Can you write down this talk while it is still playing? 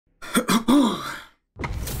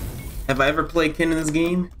Have I ever played Ken in this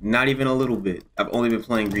game? Not even a little bit. I've only been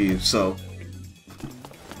playing Ryu, so.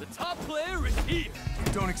 The top player is here.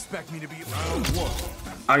 You don't expect me to be round one.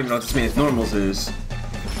 I don't even know what this man's normals is.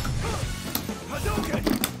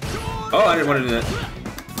 Oh, I didn't want to do that.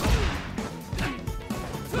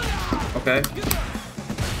 Okay.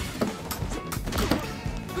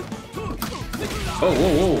 Oh,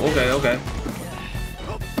 whoa, whoa, okay, okay.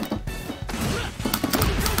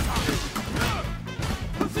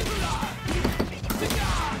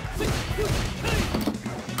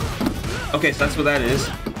 Okay, so that's what that is.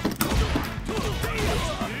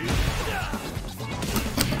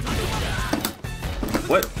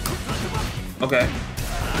 What? Okay.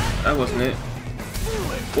 That wasn't it.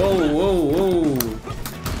 Whoa, whoa, whoa.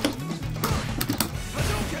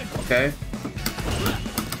 Okay.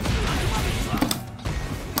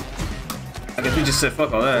 I guess we just said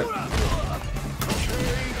fuck all that.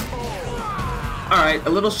 Alright, a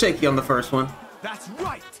little shaky on the first one. That's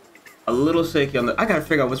right. A little shaky on the. I gotta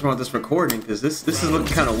figure out what's wrong with this recording because this is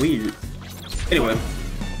looking kind of weird. Anyway.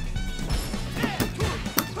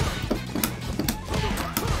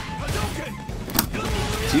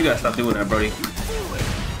 So you gotta stop doing that, Brody.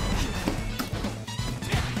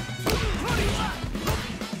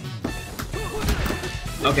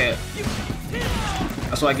 Okay.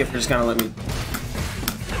 That's what I get for just kind of letting me.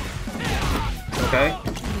 Okay.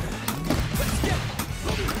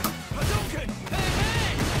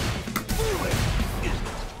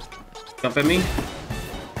 Jump at me.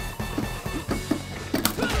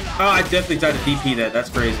 Oh, I definitely tried to DP that.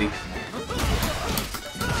 That's crazy.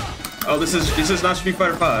 Oh, this is not Street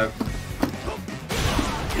Fighter 5.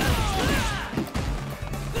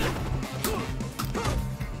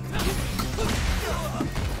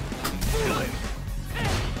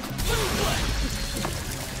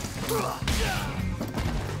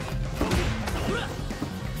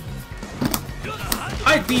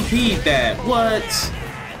 I DP'd that. What?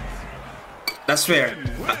 That's fair.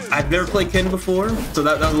 I've never played Ken before, so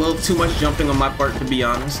that was a little too much jumping on my part, to be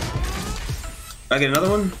honest. I get another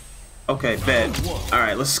one? Okay, bad. All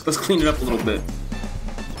right, let's clean it up a little bit.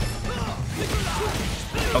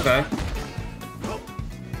 Okay.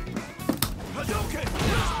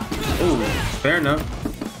 Ooh, fair enough.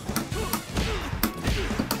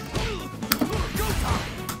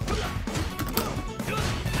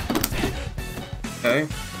 Okay.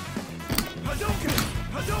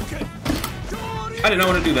 I did not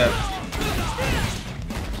want to do that.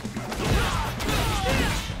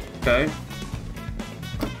 Okay.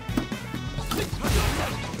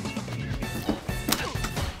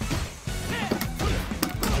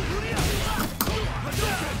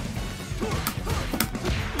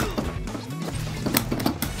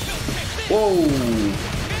 Whoa.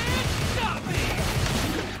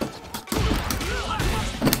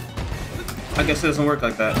 I guess it doesn't work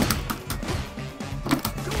like that.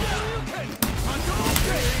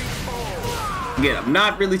 Again, I'm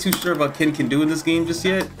not really too sure about what Ken can do in this game just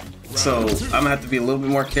yet, so I'm gonna have to be a little bit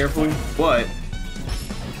more careful, but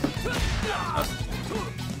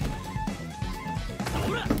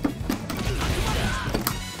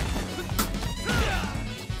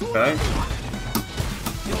okay.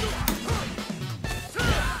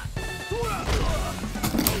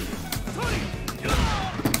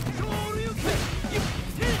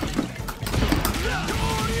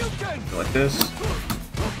 Like this.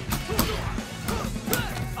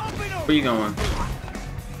 Where you going?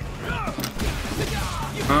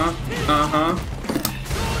 Huh? Uh-huh.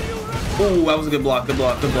 Ooh, that was a good block, good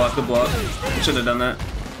block, good block, good block. Should have done that.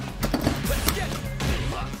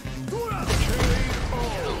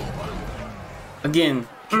 Again.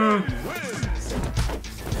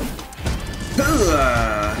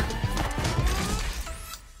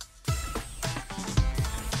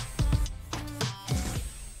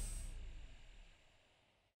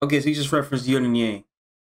 Okay, so you just referenced Yin and Yang.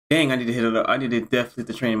 Dang, I need to hit it up. I need to definitely hit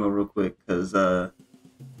the training mode real quick, because,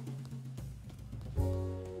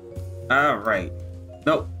 Alright.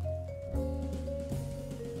 Nope.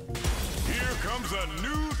 Here comes a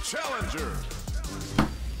new challenger.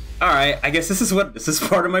 Alright, I guess this is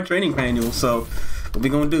part of my training manual, so what we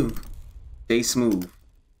gonna do? Stay smooth.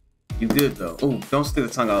 You good, though. Oh, don't stick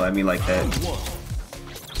the tongue out at me like that.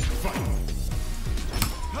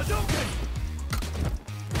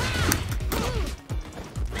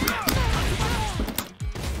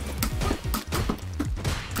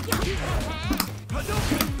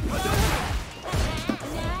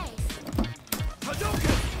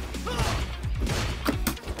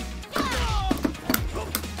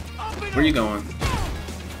 Where you going?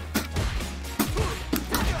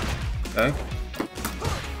 Okay.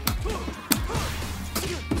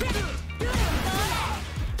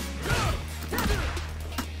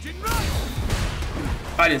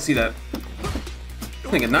 I didn't see that. I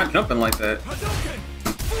think it's not jumping like that.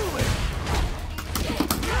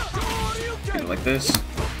 Get it like this.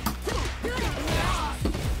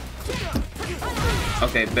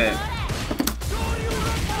 Okay, bet.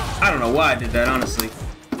 I don't know why I did that, honestly.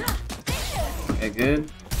 Okay,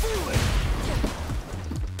 good.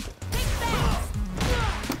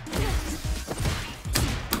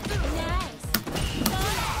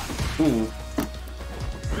 Ooh.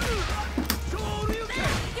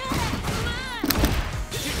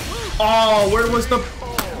 Oh, where was the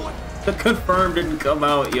confirm didn't come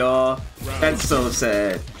out, y'all? That's so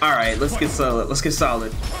sad. All right, let's get solid. Let's get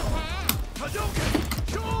solid.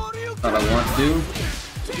 All I want to do.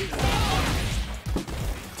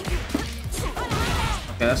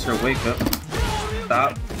 Okay, that's her wake up.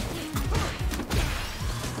 Stop.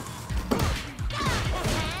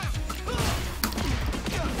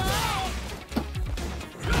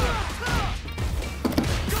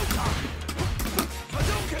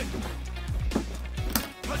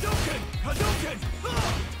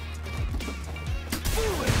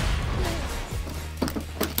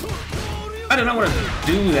 I do not want to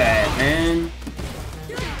do that, man.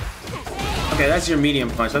 Okay, that's your medium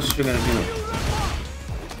punch. That's what you're gonna do.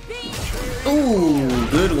 Ooh,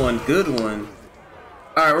 good one, good one.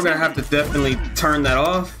 All right, we're gonna have to definitely turn that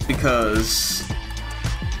off because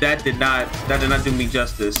that did not do me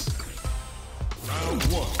justice.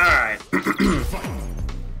 All right.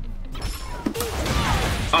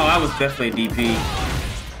 Oh, that was definitely a DP.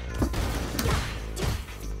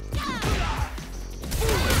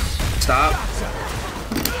 Stop.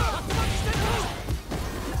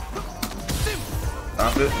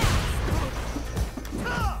 Stop it.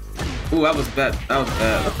 Ooh, that was bad. That was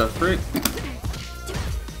bad. What the frick?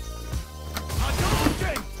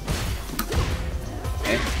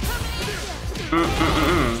 Okay.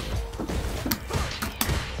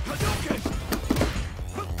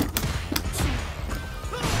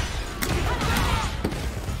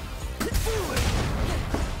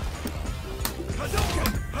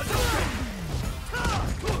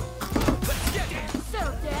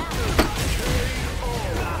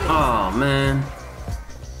 Oh man.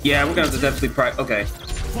 Yeah, we're gonna have to definitely okay.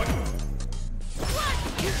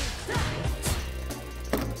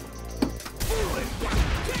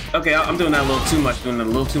 Okay, I'm doing that a little too much. Doing that a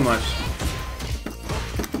little too much.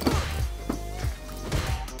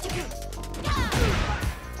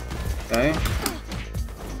 Okay.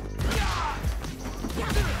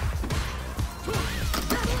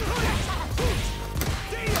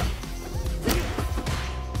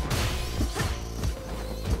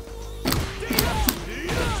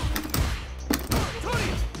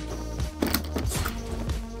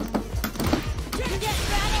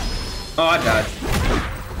 Oh, I died.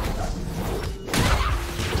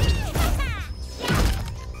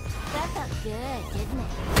 That felt good, didn't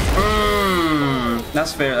it?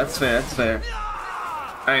 That's fair. That's fair. That's fair.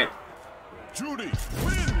 All right. Judy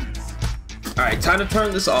wins. All right. Time to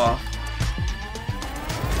turn this off.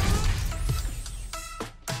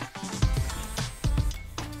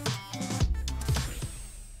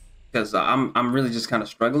 Because I'm really just kind of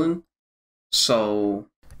struggling. So.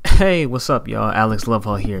 Hey, what's up, y'all? Alex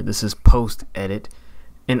Lovehall here. This is post-edit.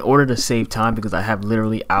 In order to save time, because I have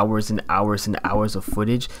literally hours and hours and hours of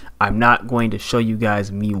footage, I'm not going to show you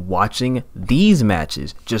guys me watching these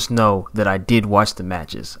matches. Just know that I did watch the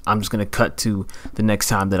matches. I'm just going to cut to the next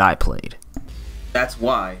time that I played. That's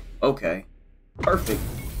why. Okay. Perfect.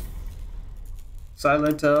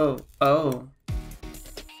 Silento. Oh.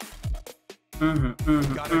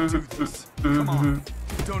 Gotta do this. Come on.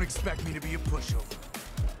 Don't expect me to be a pushover.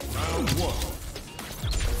 Round one.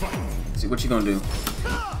 Fight. See what you gonna do.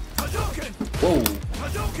 Whoa.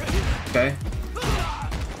 Okay.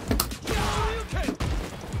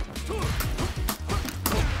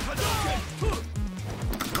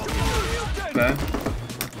 Okay.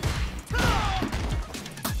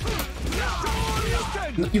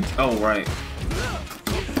 You. Oh right.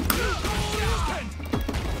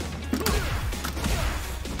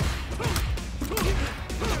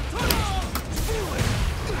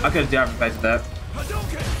 I could have dabbed back to that.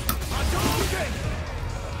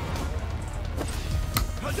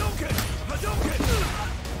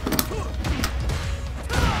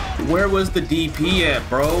 Where was the DP at,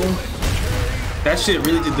 bro? That shit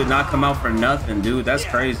really just did not come out for nothing, dude. That's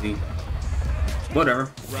crazy.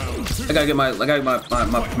 Whatever. I gotta get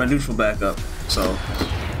my neutral back up. So.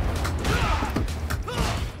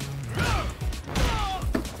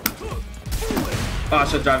 Oh, I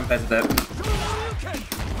should drive past that.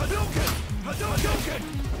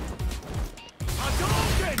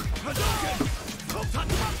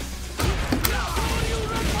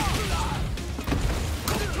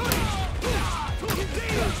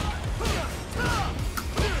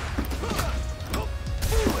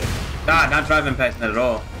 Ah, not driving past that at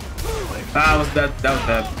all. Ah, was that was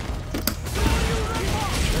bad.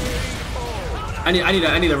 I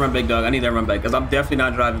need to run back, dog. I need to run back because I'm definitely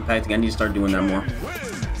not driving past. I need to start doing that more.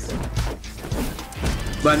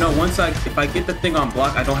 But no, if I get the thing on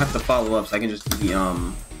block, I don't have to follow up, so I can just do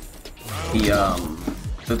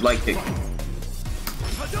the light kick.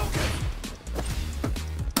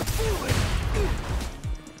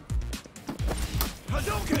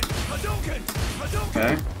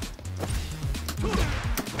 Okay.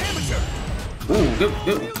 Ooh, good.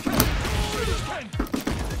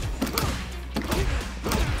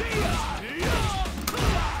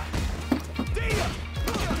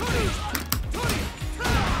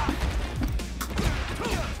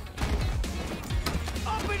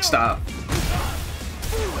 Stop.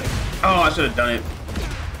 Oh, I should have done it.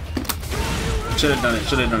 Should have done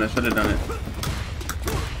it.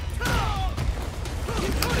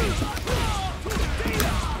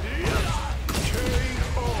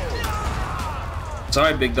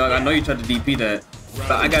 Sorry, big dog. I know you tried to DP that,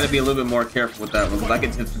 but I gotta be a little bit more careful with that one because I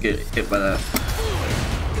can just get hit by that.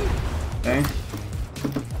 Okay.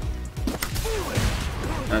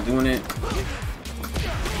 Not doing it.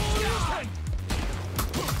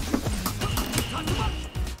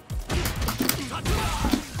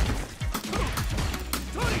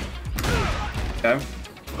 Okay.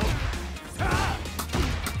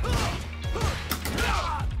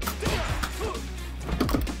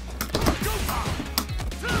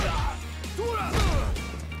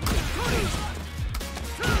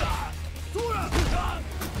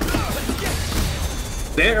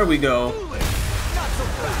 There we go.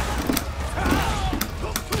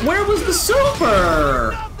 Where was the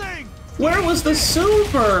super? Where was the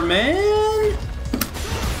super, man?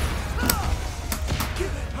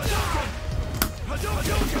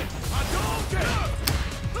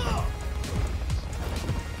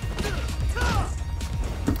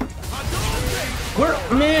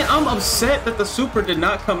 Man, I'm upset that the super did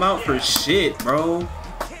not come out for shit, bro.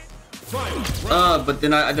 But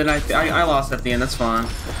then I lost at the end. That's fine.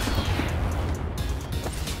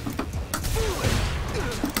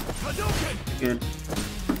 Good.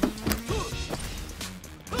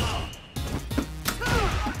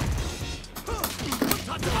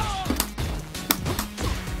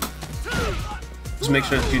 Just make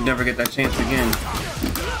sure that you never get that chance again.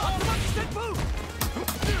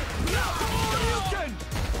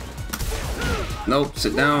 Nope,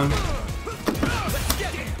 sit down.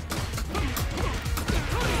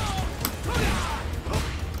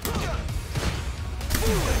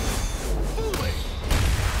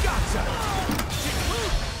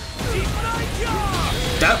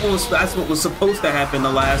 That's what was supposed to happen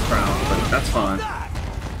the last round, but that's fine.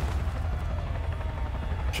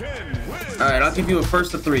 Alright, I'll give you a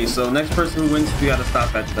first to 3, so next person who wins, you gotta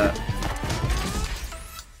stop after that.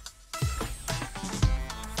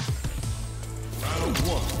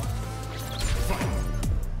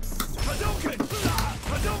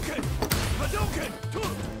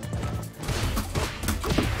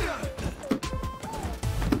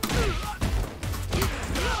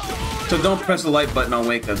 So don't press the light button on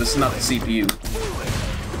Wake Up. This is not the CPU.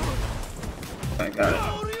 I got it.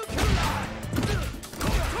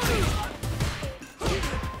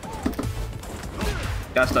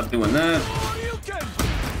 Gotta stop doing that.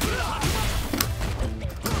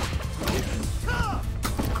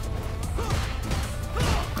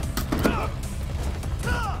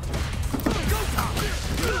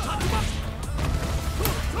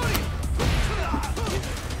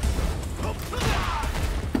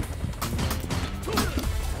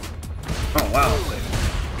 Oh, wow.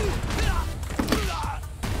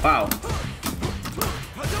 Wow.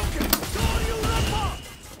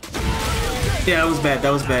 Yeah, that was bad.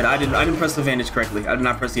 That was bad. I didn't press the advantage correctly. I did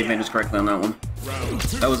not press the advantage correctly on that one.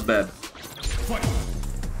 That was bad.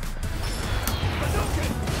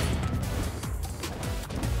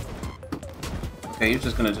 Okay, you're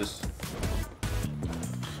just gonna just...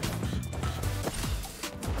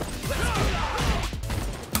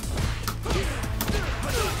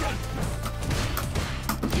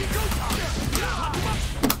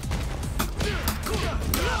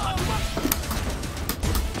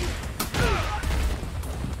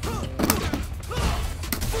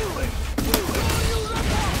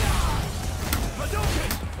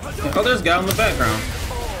 Oh, there's Gal in the background.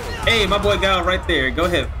 Hey, my boy Gal right there. Go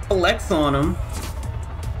ahead, flex on him.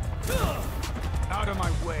 Out of my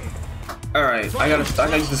way. All right, I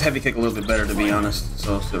gotta use this heavy kick a little bit better, to be honest.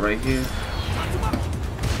 So sit right here.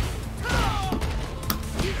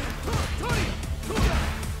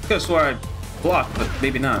 Could have swore block, but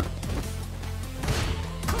maybe not.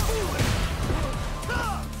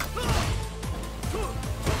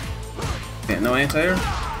 Yeah, no anti-air?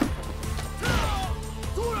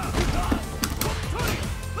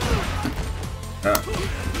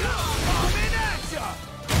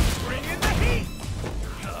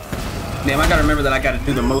 Damn, I gotta remember that I gotta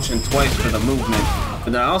do the motion twice for the movement.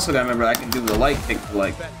 But then I also gotta remember I can do the light kick to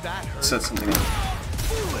like set something up.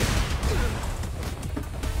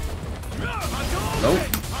 Nope.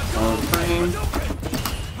 On frame.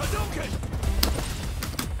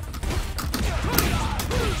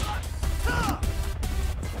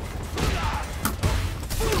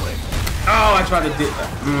 Oh, I tried to do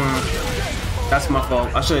that. That's my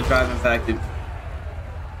fault. I should have drive impacted.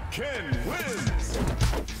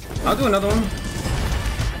 I'll do another one.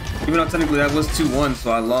 Even though technically that was 2-1,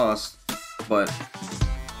 so I lost. But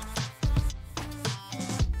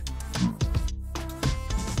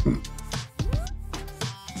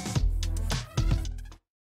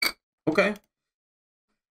okay.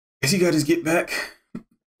 Guess you gotta just get back.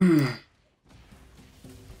 Do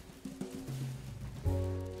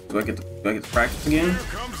I get to practice again? Here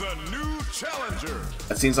comes a new challenger.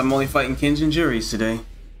 That seems I'm only fighting Kins and Juries today.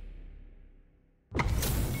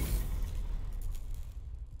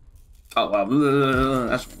 Oh wow,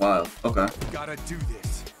 that's wild. Okay. Gotta do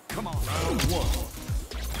this. Come on. Round 1.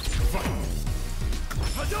 Fight.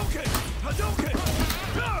 Hadouken! Hadouken!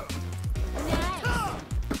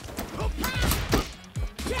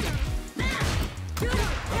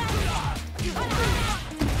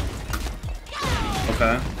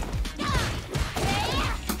 Okay.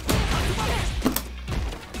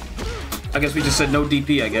 I guess we just said no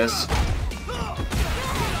DP, I guess. A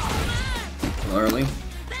little early.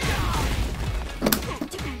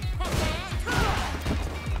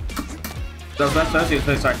 That's actually the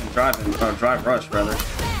place I can drive in, or drive rush rather.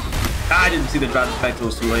 I didn't see the drive impact till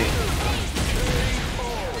it was too late.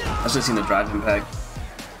 I should have seen the drive impact.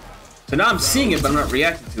 So now I'm seeing it, but I'm not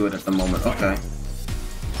reacting to it at the moment. Okay.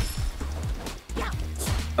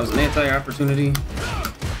 That was an anti-air opportunity.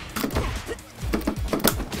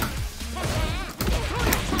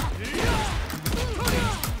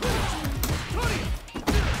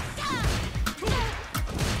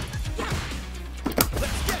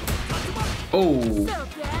 Oh!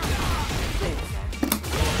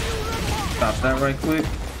 Stop that right quick.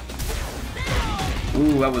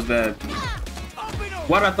 Ooh, that was bad.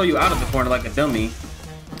 Why did I throw you out of the corner like a dummy?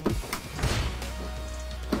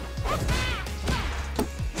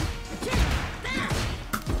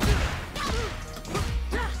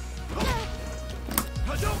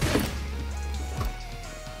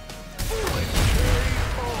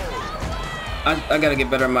 I gotta get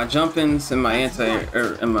better at my jumpings and my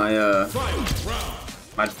and my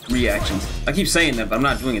my reactions. I keep saying that, but I'm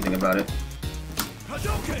not doing anything about it.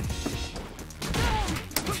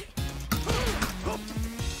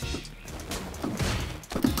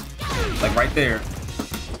 Like right there.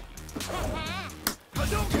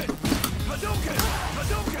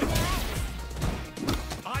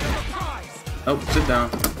 Oh, sit down.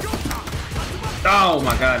 Oh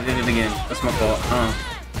my god, I did it again. That's my fault.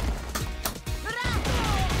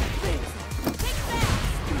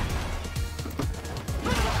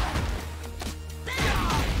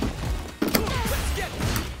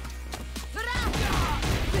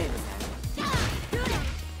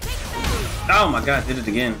 Oh my god, did it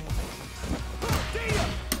again.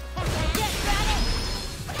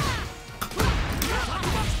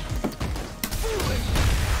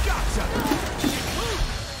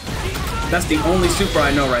 That's the only super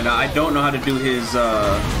I know right now. I don't know how to do his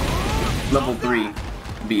level 3,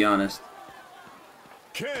 to be honest.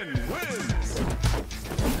 Ken wins.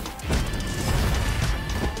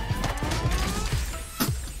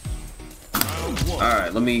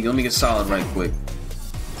 Alright, let me get solid right quick.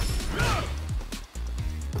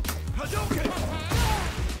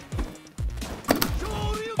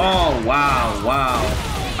 Oh wow, wow.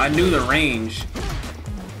 I knew the range.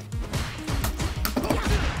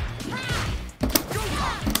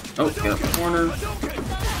 Oh, get up the corner.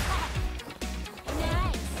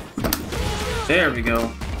 There we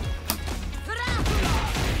go.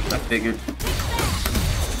 I figured.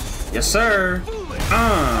 Yes, sir.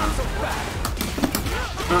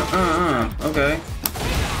 Okay.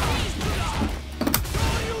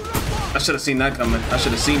 I should have seen that coming. I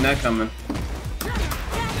should have seen that coming.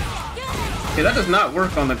 Okay, that does not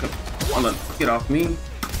work on the. Get off me.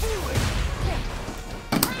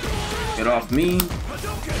 Get off me.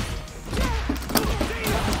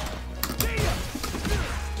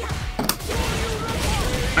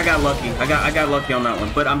 I got lucky. I got lucky on that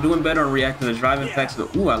one. But I'm doing better on reacting to drive impacts.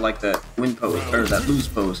 Ooh, I like that win pose or that lose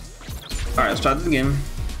pose. All right, let's try this again.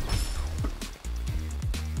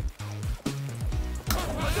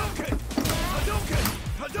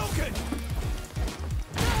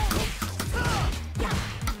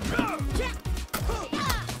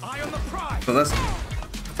 So that's.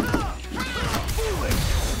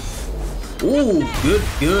 Ooh,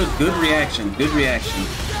 good reaction. Good reaction.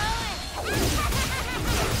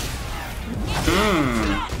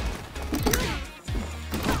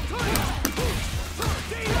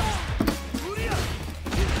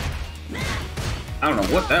 I don't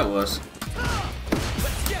know what that was.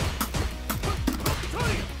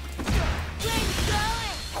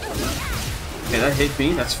 Okay, that hit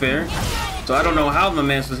me. That's fair. So I don't know how my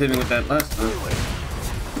man was hitting me with that last time.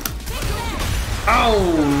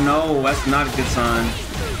 Oh no, that's not a good sign.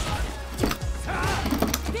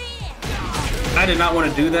 I did not want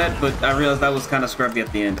to do that, but I realized that was kind of scruffy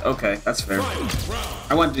at the end. Okay, that's fair.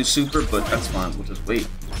 I wanted to do super, but that's fine. We'll just wait.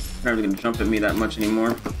 Not really gonna jump at me that much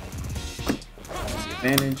anymore.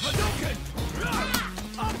 Advantage.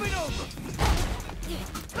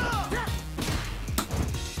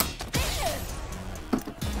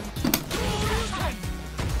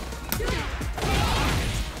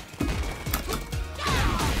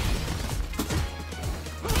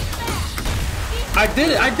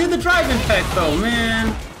 I did the drive impact though,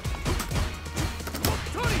 man.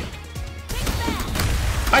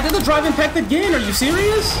 I did the drive impact again, are you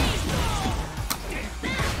serious?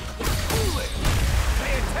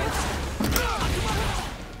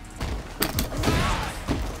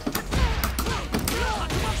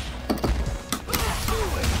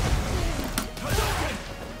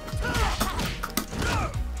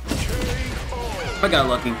 I got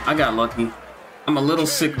lucky. I got lucky. I'm a little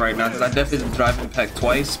sick right now because I definitely did drive impact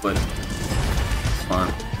twice, but it's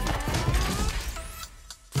fine.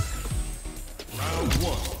 Round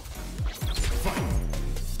one. Fight.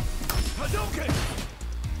 Hadouken!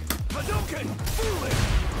 Hadouken!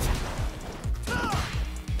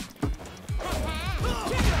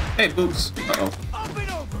 Hey, boops. Uh-oh. Up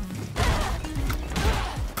and over!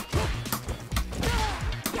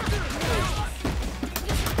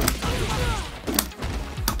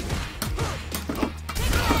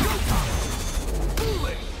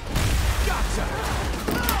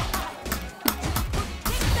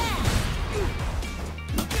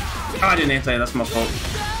 Oh, I didn't answer. That's my fault.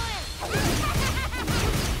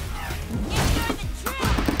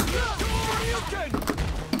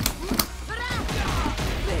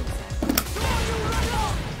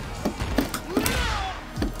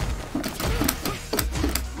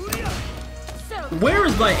 Where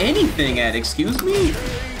is my anything at? Excuse me?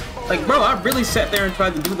 Like, bro, I really sat there and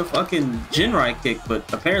tried to do the fucking Jinrai kick,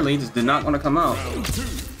 but apparently it just did not want to come out.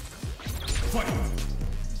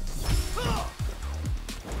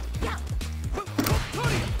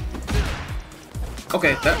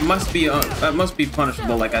 Okay, that must be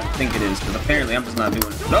punishable like I think it is, because apparently I'm just not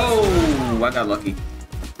doing it. No! I got lucky.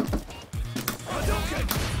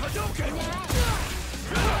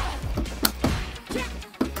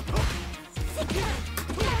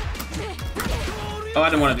 Oh, I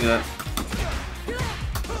didn't want to do that.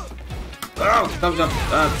 Oh, don't jump.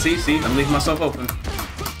 See, I'm leaving myself open.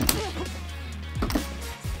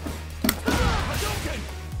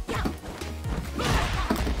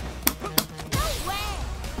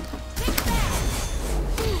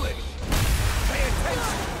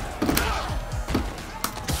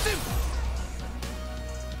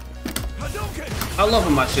 I love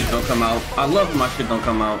when my shit don't come out. I love when my shit don't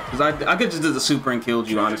come out. Because I could just do the super and killed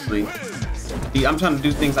you, honestly. See, I'm trying to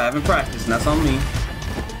do things I haven't practiced, and that's on me.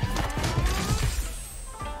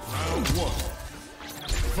 Round one.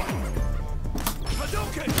 Fight.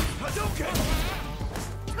 Hadouken! Hadouken!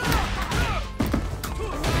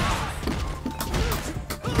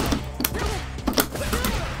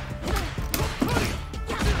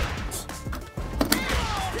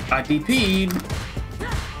 I DP'd.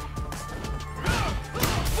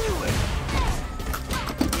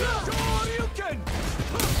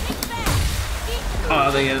 Oh,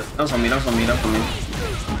 that was on me, that was on me, that was on me.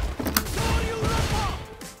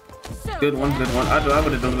 Good one, good one. I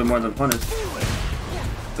would have done a bit more than punish.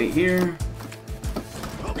 Wait here.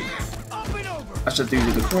 I should do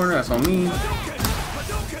the corner, that's on me.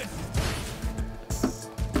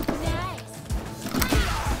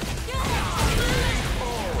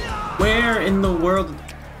 Where in the world?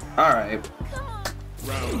 Alright.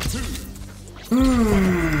 Round two.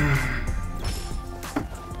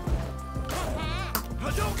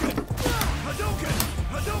 Hadouken! Hadouken!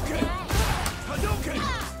 Hadouken! Hadouken!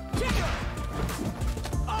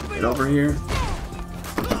 Get over here.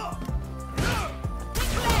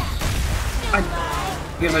 I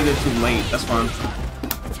guess I did too late. That's fine.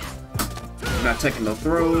 Not taking no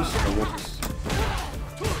throws. So we'll just...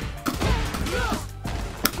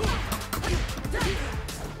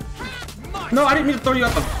 No, I didn't mean to throw you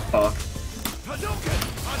out the fuck.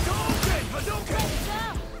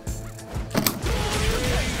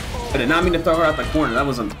 I did not mean to throw her out the corner. That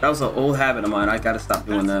was an old habit of mine. I gotta stop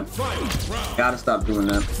doing that. Gotta stop doing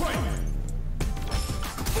that.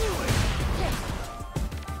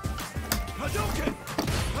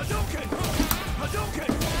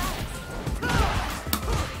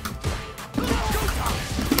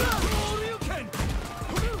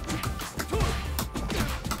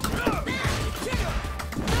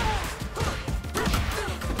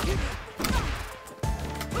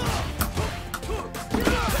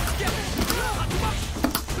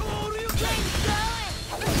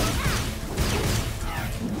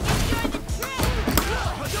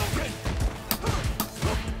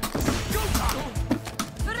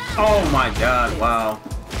 Oh my god, wow.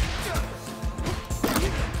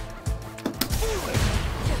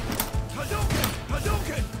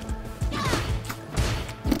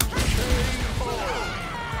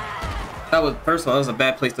 That was, first of all, that was a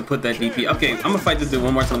bad place to put that DP. Okay, I'm gonna fight this dude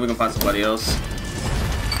one more time, we can find somebody else.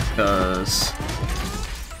 Because...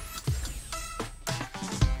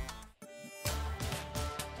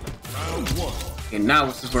 Okay, now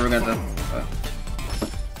this is where we're gonna...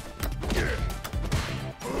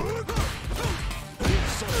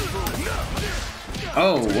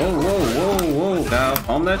 Oh, whoa, whoa, whoa, whoa, Gal.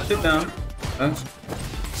 Calm that shit down.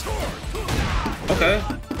 Okay.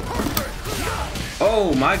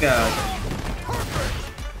 Oh my god.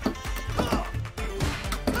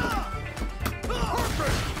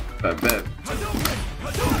 I bet.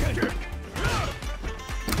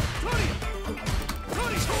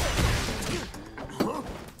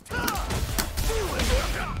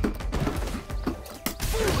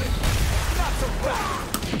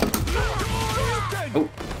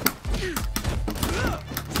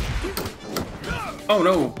 Oh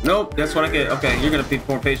no, nope, that's what I get. Okay, you're gonna be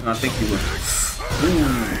more patient than I think you would.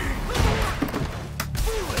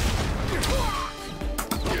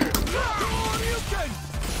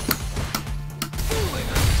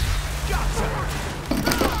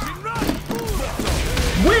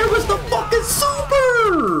 Where was the fucking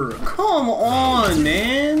super? Come on,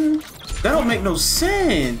 man. That don't make no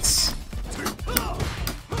sense.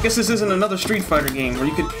 Guess this isn't another Street Fighter game where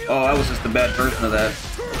you could... Oh, that was just a bad version of that.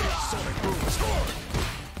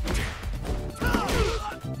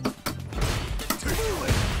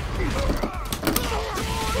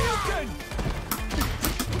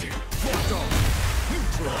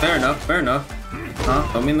 Fair enough, fair enough. Huh?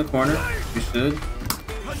 Throw me in the corner. You should.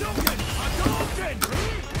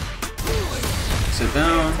 Sit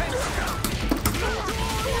down.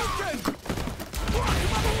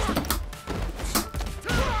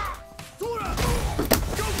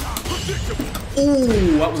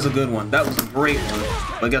 Ooh, that was a good one. That was a great one.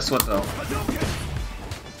 But guess what though?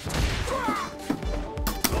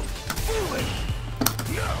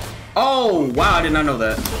 Oh, wow, I did not know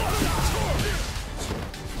that.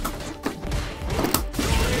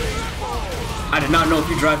 I did not know if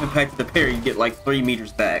you drive impact the parry, you get like 3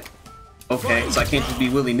 meters back. Okay, so I can't just be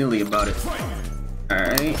willy-nilly about it.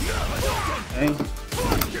 Alright. Okay.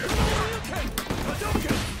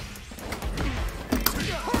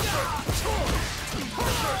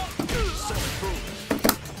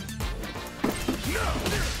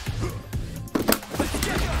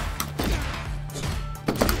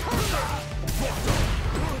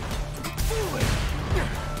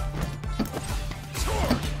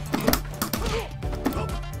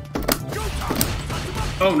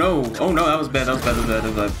 Oh no, that was bad, that was bad, that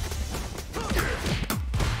was bad.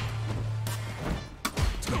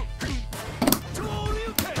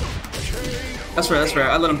 That's right,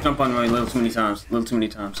 I let him jump on me a little too many times,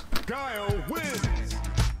 Guile wins.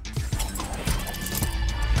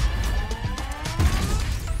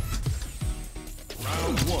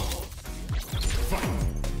 Round 1.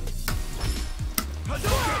 Fight.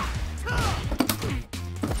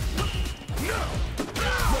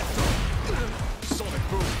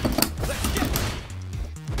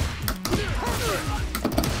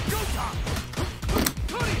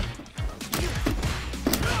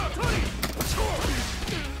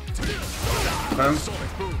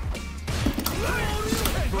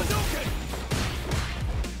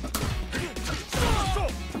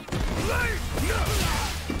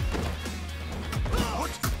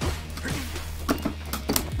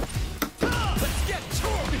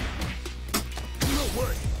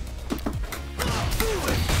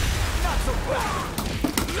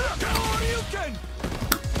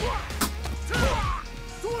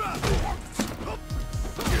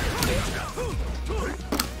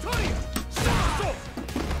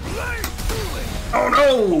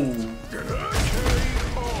 Oh!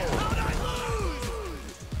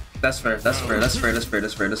 That's fair, that's fair, that's fair, that's fair,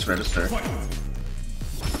 that's fair, that's fair, that's fair.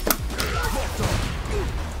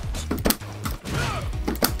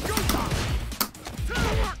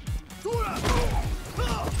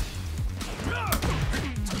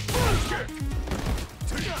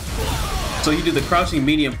 So you do the crouching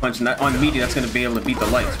medium punch, and that, on media that's going to be able to beat the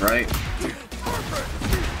lights, right?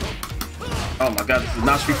 Oh my god, this is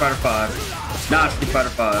not Street Fighter 5. Not Street Fighter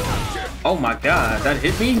 5. Oh my god, that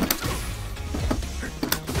hit me?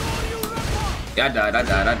 Yeah, I died, I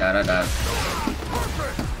died, I died, I died.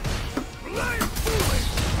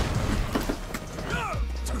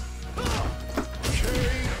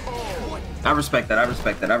 I respect that, I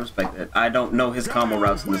respect that, I respect that. I don't know his combo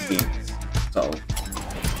routes in this game, so...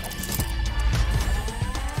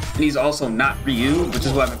 And he's also not Ryu, which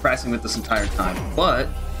is what I've been practicing with this entire time. But,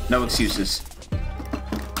 no excuses.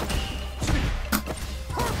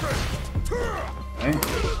 Okay.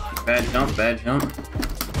 Bad jump, bad jump.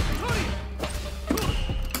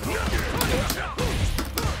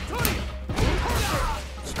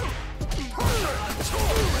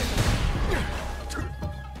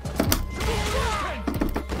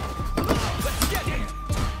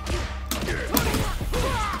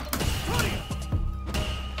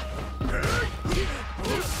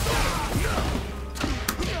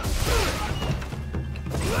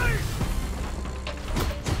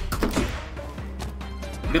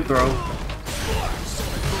 Good throw.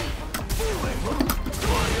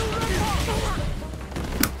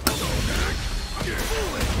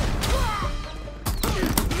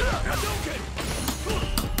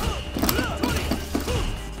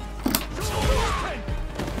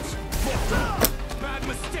 Bad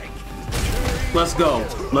mistake. Let's go.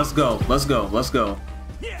 Let's go. Let's go. Let's go.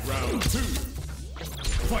 Round 2.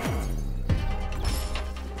 Fight.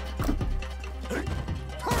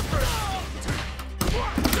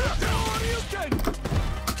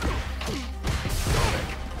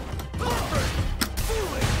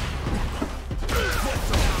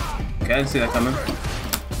 Okay, I didn't see that coming.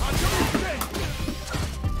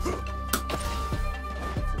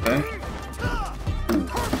 Okay.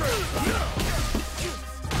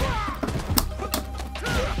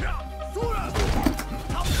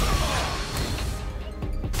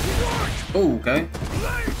 Oh, okay.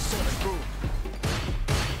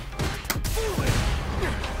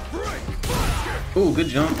 Oh, good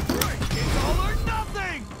jump.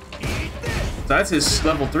 So that's his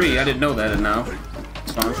level 3. I didn't know that, and now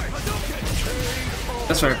it's fine.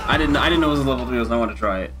 That's right. I didn't know it was a level 3, so I want to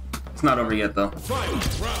try it. It's not over yet, though.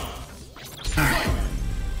 Alright.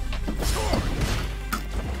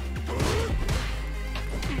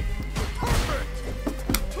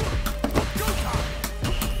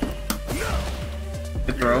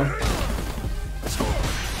 Good throw.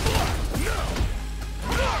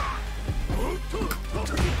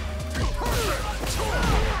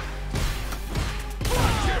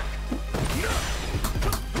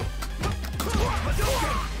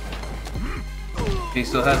 He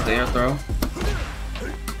still has the air throw.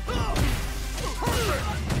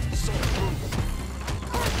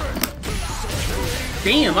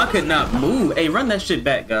 Damn, I could not move. Hey, run that shit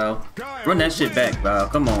back, Gal. Run that shit back, Gal.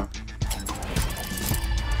 Come on.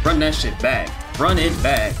 Run that shit back. Run it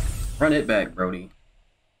back. Run it back, Brody.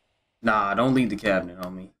 Nah, don't leave the cabinet,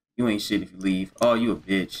 homie. You ain't shit if you leave. Oh, you a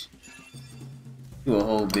bitch. You a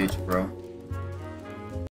whole bitch, bro.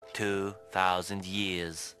 2,000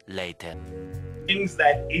 years later. Things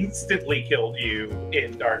that instantly killed you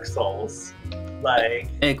in Dark Souls. Like...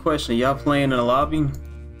 Hey, question. Y'all playing in a lobby?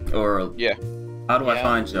 Or... Yeah. How do I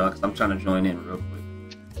find y'all? Because I'm trying to join in real quick.